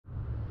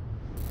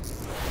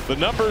The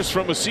numbers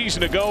from a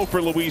season ago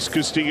for Luis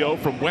Castillo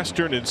from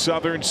Western and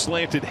Southern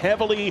slanted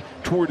heavily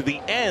toward the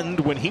end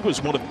when he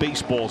was one of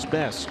baseball's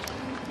best.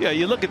 Yeah,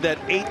 you look at that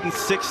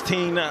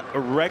 8-16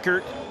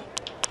 record.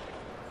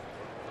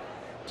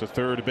 To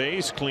third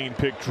base, clean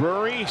pick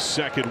Drury,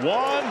 second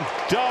one,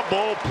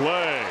 double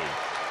play.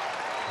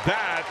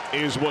 That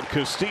is what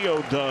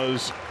Castillo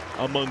does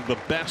among the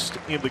best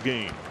in the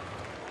game.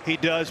 He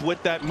does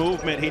with that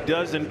movement. He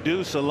does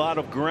induce a lot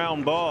of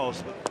ground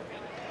balls.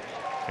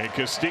 And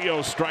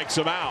Castillo strikes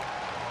him out.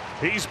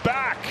 He's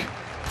back.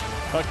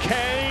 A K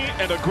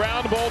and a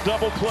ground ball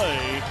double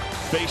play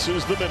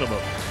faces the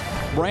minimum.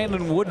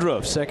 Brandon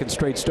Woodruff, second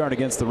straight start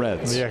against the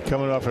Reds. Yeah,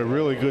 coming off a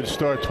really good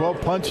start.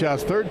 12 punch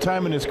outs. Third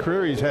time in his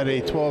career he's had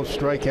a 12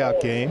 strikeout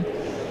game.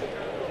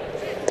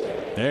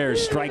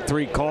 There's strike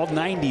three called.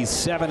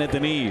 97 at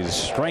the knees.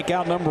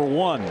 Strikeout number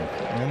one.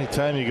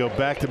 Anytime you go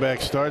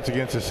back-to-back starts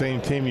against the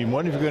same team, you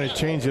wonder if you're going to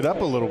change it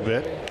up a little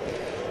bit.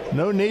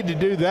 No need to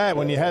do that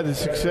when you had the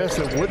success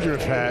that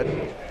Woodruff had.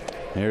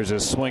 There's a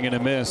swing and a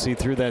miss. He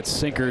threw that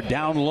sinker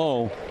down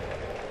low.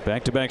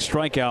 Back-to-back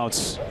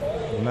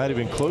strikeouts. Not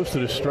even close to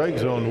the strike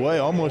zone, way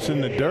almost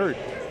in the dirt.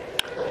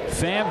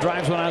 Pham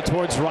drives one out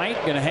towards right.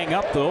 Going to hang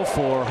up though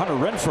for Hunter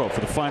Renfroe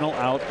for the final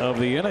out of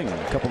the inning.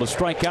 A couple of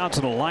strikeouts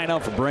in the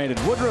lineup for Brandon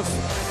Woodruff.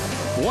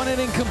 One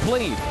inning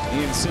complete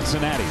in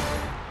Cincinnati.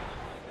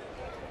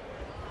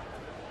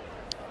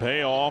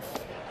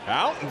 Payoff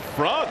out in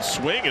front,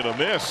 swing and a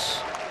miss.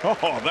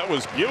 Oh, that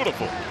was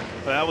beautiful.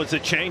 That was a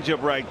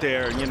changeup right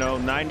there. You know,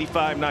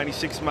 95,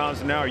 96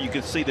 miles an hour. You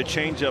could see the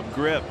changeup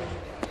grip.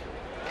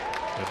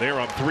 And there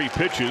on 3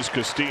 pitches,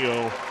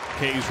 Castillo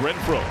K's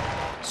Renfroe.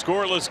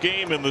 Scoreless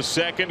game in the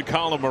second.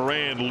 Colin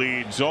Moran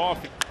leads off.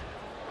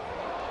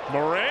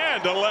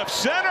 Moran to left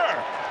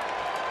center.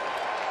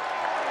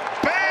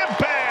 Bam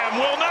Bam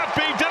will not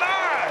be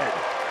denied.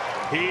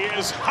 He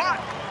is hot.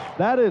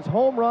 That is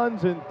home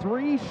runs in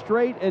 3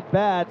 straight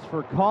at-bats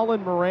for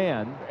Colin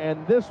Moran,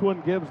 and this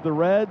one gives the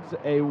Reds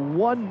a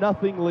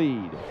 1-0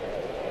 lead.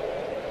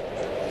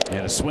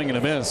 And a swing and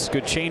a miss.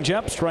 Good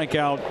changeup.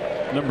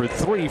 Strikeout number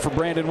 3 for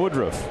Brandon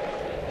Woodruff.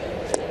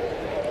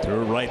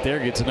 Through right there,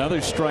 gets another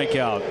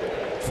strikeout.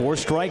 4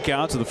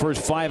 strikeouts of the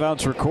first 5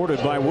 outs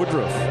recorded by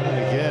Woodruff.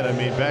 Again, I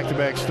mean,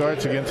 back-to-back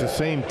starts against the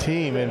same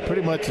team and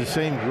pretty much the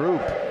same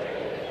group.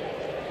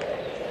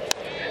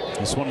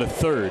 This one to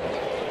third.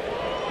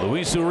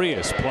 Luis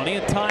Urias, plenty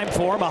of time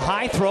for him. A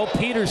high throw.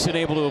 Peterson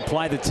able to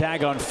apply the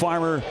tag on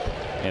Farmer.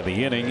 And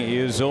the inning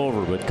is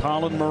over. But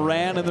Colin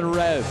Moran and the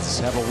Reds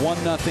have a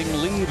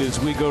 1-0 lead as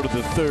we go to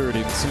the third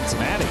in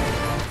Cincinnati.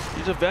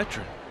 He's a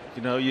veteran.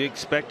 You know, you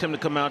expect him to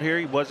come out here.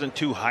 He wasn't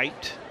too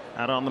hyped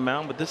out on the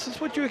mound, but this is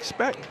what you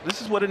expect.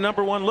 This is what a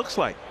 #1 looks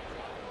like.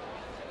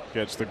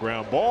 Gets the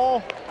ground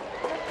ball.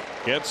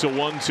 Gets a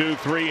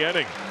 1-2-3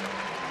 inning.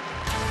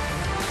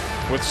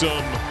 With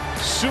some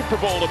Super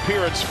Bowl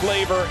appearance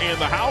flavor in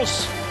the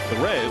house, the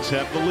Reds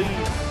have the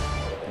lead.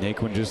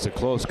 Naquin just a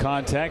close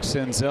contact.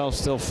 Senzel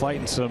still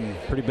fighting some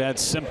pretty bad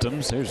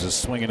symptoms. There's a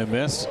swing and a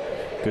miss.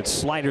 Good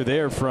slider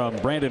there from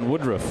Brandon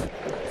Woodruff.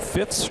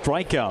 5th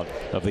strikeout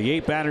of the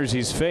 8 batters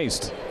he's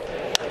faced.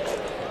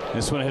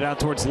 This one hit out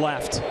towards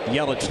left.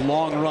 Yelich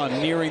long run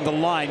nearing the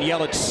line.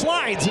 Yelich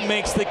slides and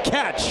makes the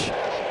catch.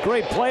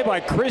 Great play by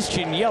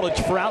Christian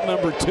Yelich for out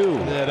number 2.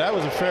 Yeah, that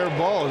was a fair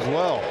ball as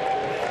well.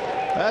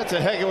 That's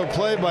a heck of a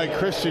play by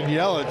Christian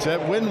Yelich.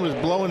 That wind was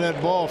blowing that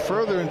ball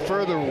further and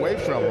further away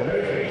from him.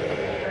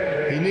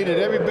 He needed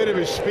every bit of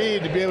his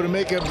speed to be able to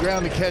make up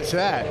ground to catch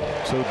that.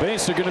 So the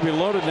bases are going to be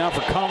loaded now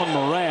for Colin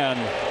Moran.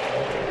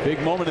 Big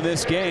moment of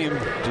this game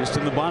just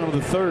in the bottom of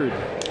the third.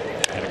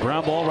 And a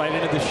ground ball right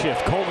into the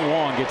shift. Colton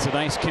Wong gets a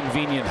nice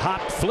convenient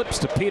hop, flips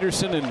to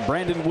Peterson, and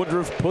Brandon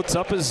Woodruff puts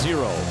up a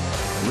 0.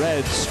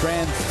 Reds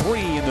strand 3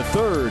 in the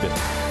third.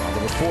 On to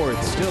the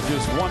fourth, still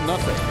just 1-0.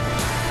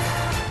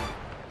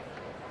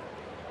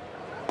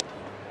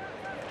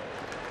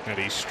 And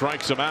he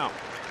strikes him out.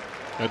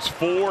 That's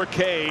 4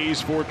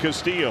 Ks for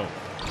Castillo.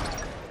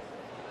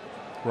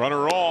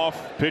 Runner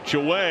off, pitch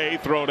away,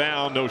 throw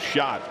down, no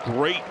shot.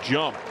 Great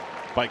jump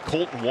by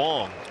Colton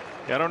Wong.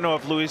 I don't know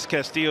if Luis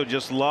Castillo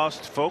just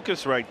lost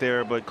focus right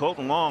there, but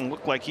Colton Wong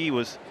looked like he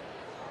was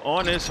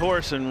on his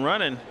horse and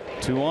running.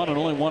 2 on and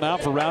only 1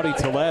 out for Rowdy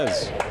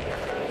Tellez.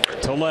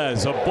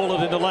 Tellez, a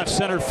bullet into left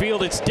center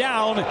field. It's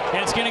down, and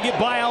it's going to get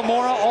by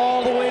Almora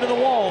all the way to the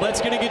wall.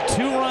 That's going to get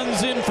 2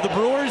 runs in for the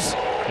Brewers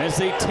as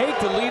they take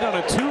the lead on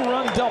a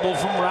 2-run double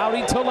from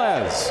Rowdy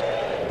Tellez.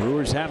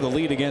 Brewers have the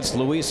lead against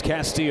Luis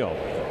Castillo.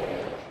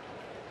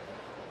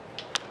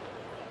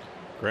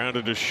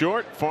 Grounded to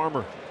short,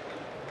 Farmer.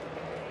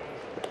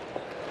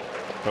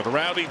 But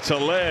Rowdy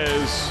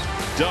Tellez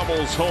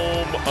doubles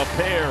home a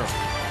pair,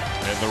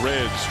 and the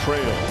Reds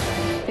trail.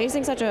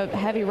 Facing such a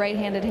heavy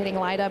right-handed hitting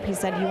lineup, he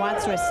said he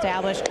wants to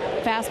establish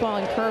fastball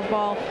and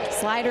curveball,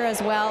 slider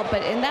as well.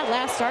 But in that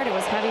last start, it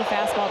was heavy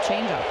fastball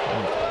changeup.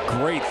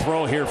 Great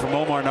throw here from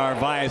Omar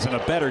Narvaez and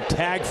a better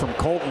tag from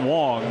Colton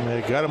Wong.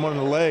 They got him on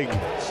the leg.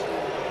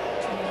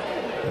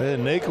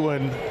 And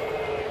Naquin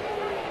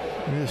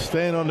He's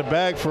staying on the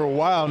bag for a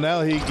while.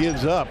 Now he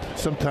gives up.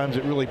 Sometimes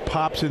it really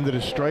pops into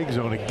the strike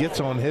zone. It gets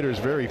on hitters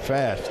very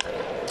fast.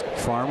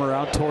 Farmer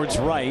out towards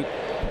right.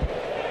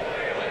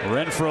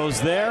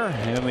 Renfro's there,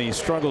 and the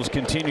struggles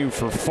continue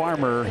for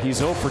Farmer. He's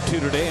 0 for 2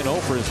 today and 0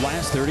 for his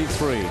last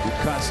 33. Good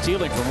caught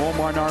stealing from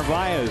Omar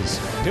Narvaez.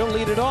 He'll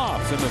lead it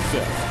off in the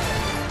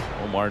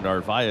 5th. Omar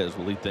Narvaez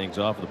will lead things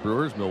off for the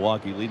Brewers.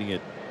 Milwaukee leading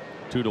it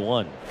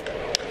 2-1.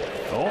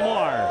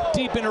 Omar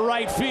deep into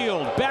right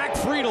field. Back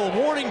Friedel,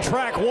 warning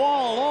track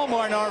wall.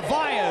 Omar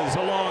Narvaez,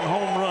 a long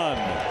home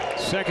run.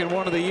 Second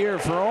one of the year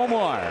for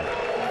Omar.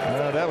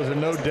 That was a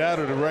no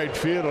doubter to right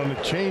field on the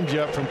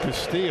changeup from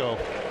Castillo.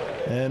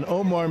 And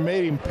Omar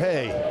made him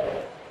pay.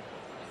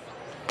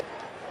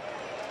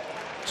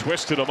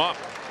 Twisted him up.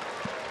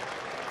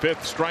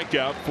 5th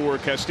strikeout for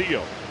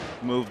Castillo.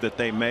 Move that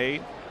they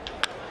made.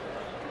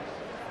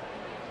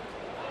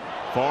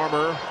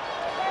 Farmer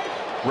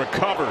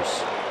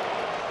recovers.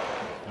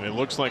 And it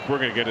looks like we're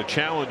going to get a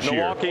challenge here.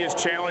 Milwaukee is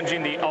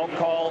challenging the out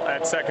call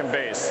at second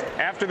base.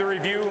 After the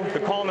review, the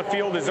call in the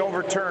field is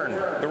overturned.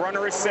 The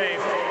runner is safe.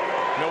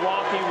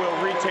 Milwaukee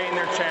will retain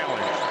their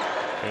challenge.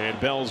 And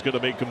Bell's going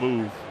to make a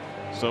move.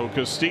 So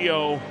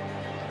Castillo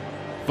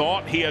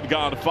thought he had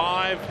gone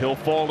 5. He'll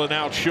fall and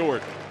out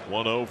short.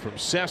 1-0 from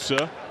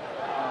Sessa.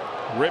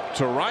 Ripped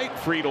to right.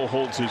 Friedel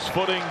holds his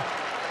footing.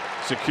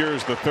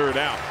 Secures the 3rd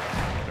out.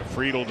 Now,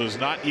 Friedel does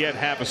not yet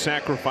have a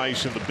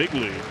sacrifice in the big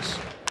leagues.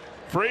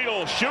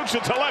 Friedel shoots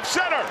it to left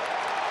center.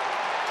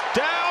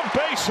 Down,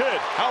 base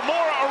hit.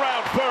 Almora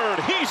around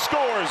 3rd. He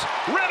scores.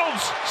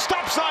 Reynolds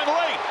stop sign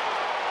late.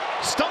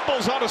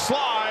 Stumbles on a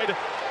slide.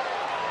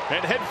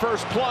 And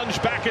headfirst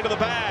plunge back into the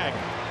bag.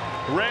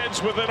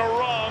 Reds within a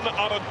run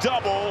on a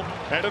double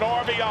and an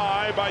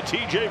RBI by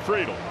T.J.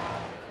 Friedel.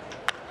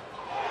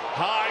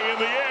 High in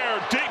the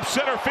air, deep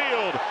center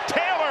field.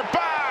 Taylor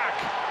back.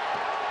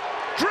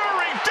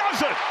 Drury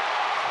does it.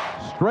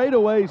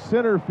 Straightaway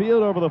center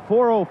field over the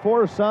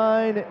 404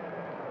 sign.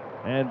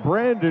 And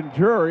Brandon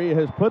Drury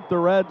has put the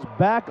Reds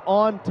back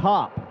on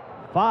top.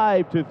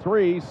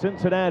 5-3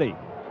 Cincinnati.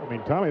 I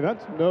mean, Tommy,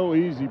 that's no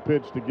easy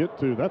pitch to get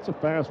to. That's a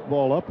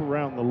fastball up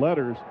around the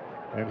letters,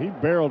 and he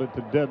barreled it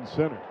to dead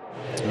center.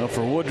 Well,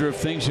 for Woodruff,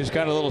 things just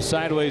got a little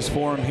sideways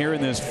for him here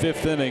in this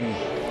 5th inning.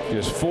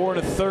 Just 4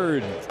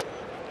 1/3.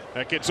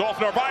 That gets off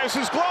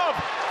Narvaez's glove.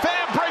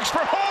 Pham breaks for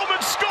home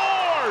and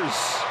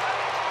scores.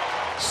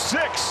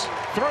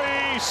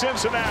 6-3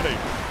 Cincinnati.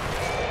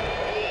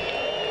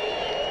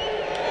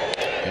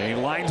 And he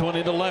lines one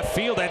into left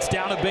field. That's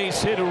down a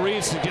base hit.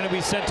 Reese is going to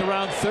be sent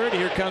around 3rd.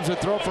 Here comes a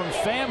throw from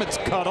Pham. It's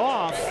cut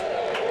off.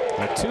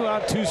 A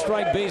 2-out,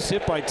 2-strike base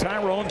hit by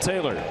Tyrone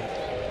Taylor.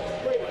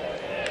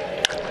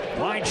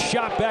 Line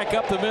shot back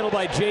up the middle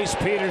by Jace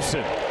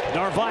Peterson.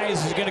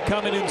 Narvaez is going to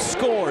come in and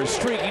score.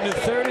 Streaking to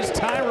 3rd is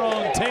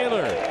Tyrone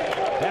Taylor.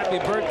 Happy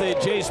birthday,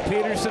 Jace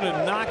Peterson,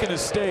 and knocking a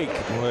stake.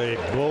 Boy,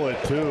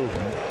 bullet too.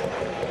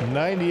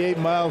 98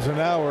 miles an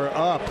hour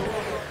up.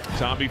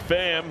 Tommy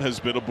Pham has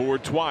been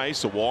aboard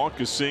twice. A walk,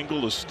 a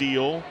single, a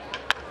steal.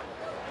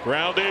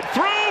 Grounded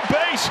through,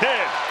 base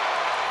hit.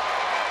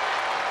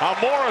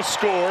 Almora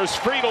scores.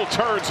 Friedel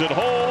turns and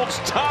holds.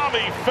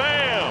 Tommy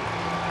Pham.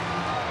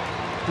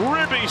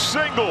 Ribby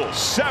single,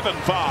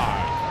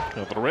 7-5.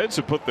 Now the Reds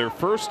have put their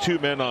first 2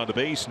 men on the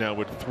base now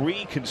with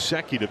 3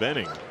 consecutive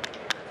innings.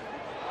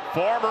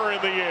 Farmer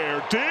in the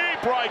air,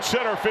 deep right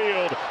center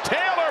field.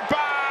 Taylor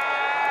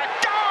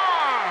back,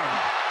 gone!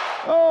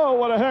 Oh,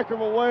 what a heck of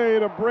a way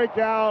to break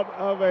out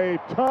of a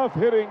tough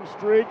hitting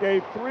streak.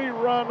 A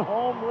 3-run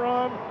home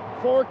run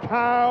for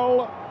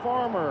Kyle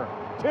Farmer.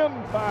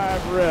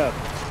 10-5 Reds.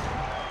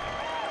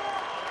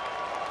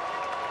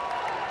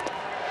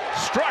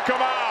 Struck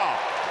him out.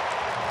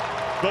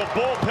 The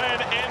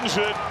bullpen ends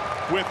it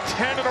with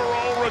 10 in a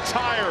row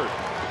retired.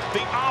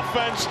 The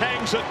offense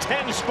hangs a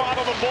 10 spot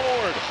on the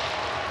board.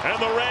 And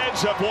the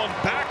Reds have won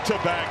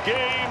back-to-back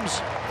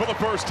games for the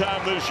first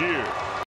time this year.